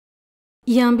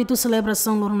E a âmbito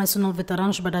celebração Loro Nacional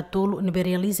Veteranos Badatolo, nebe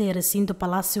realiza em recinto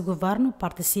Palácio Governo,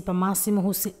 participa máximo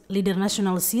o líder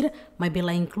nacional Sira, mas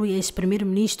bela inclui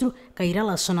ex-primeiro-ministro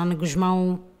Kairala Xanana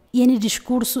Gusmão. E em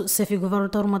discurso, chefe governo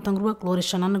Taur Matan Ruak, Loro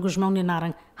Xanana Gusmão Nia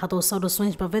Naran Hato'O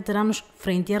Saudasoens para veteranos,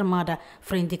 frente armada,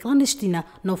 frente clandestina,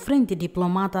 no frente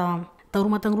diplomata. Taur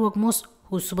Matan Ruak mos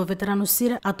o subveterano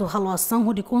Sira atual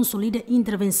ação de consolida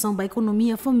intervenção para a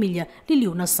economia família,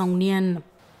 liliu nação união.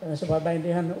 Sebab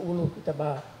baindihan ulu kita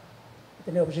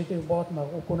tem objetivo bom mas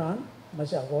o kunan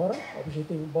mas agora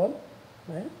objetivo bom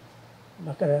né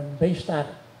maka bem-estar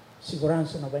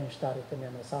segurança no bem-estar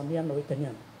italiano sambian no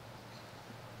italiano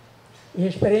e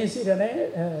experiência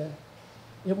né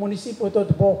o município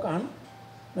todo Bocan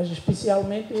mas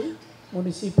especialmente o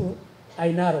município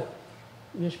Ainaro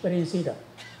e experiência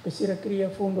que se cria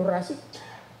fundo rásico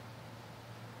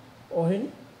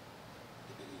ohin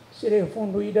seria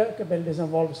fundo ida que bel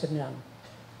desenvolve seniano.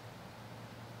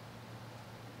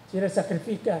 Seria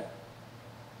sacrifica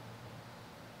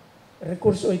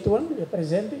recurso ituan de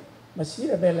presente, mas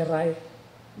seria bel rai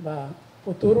ba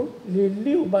futuro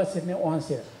liu ba sene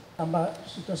oansir. Amba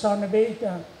situação na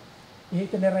beita e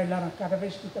tem rai lá cada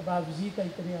vez que kita ba visita e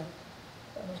tem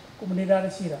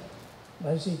comunidade sira.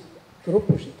 Mas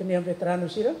grupos tem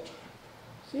veteranos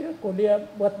sira colhia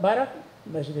buat barak,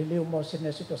 mas liu mau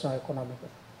sene situação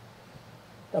econômica.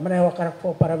 Também eu quero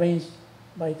parabéns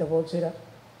para ita volta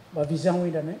para visão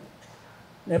ainda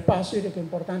né passo ainda que é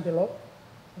importante logo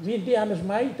 20 anos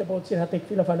mais ita volta até que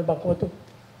fila fale bacoto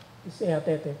isso é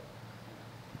até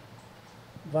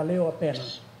valeu a pena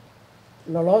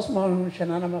lolos mal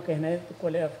Xanana maquene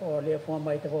colher foi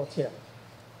mais ita volta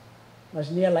mas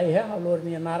Nia lá é a Loro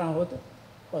Nia Naran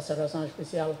Hato'O Saudasoens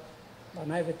Espesial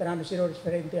para veteranos de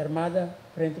frente armada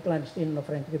frente clandestina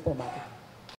frente diplomática.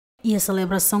 E a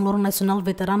celebração Loro Nacional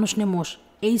Veteranos Nemos,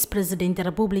 ex-presidente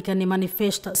da República ne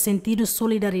manifesta sentido de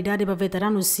solidariedade para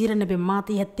veteranos Sira nebe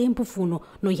mata e tempo funo,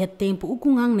 no e tempo o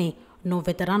kungang no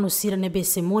veteranos Sira nebe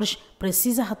semores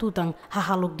precisa hatutan,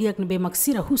 hahalok diak nebe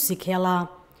maxira husik ela.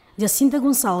 Jacinta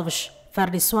Gonçalves,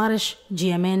 Ferdi Soares,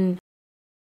 GMN.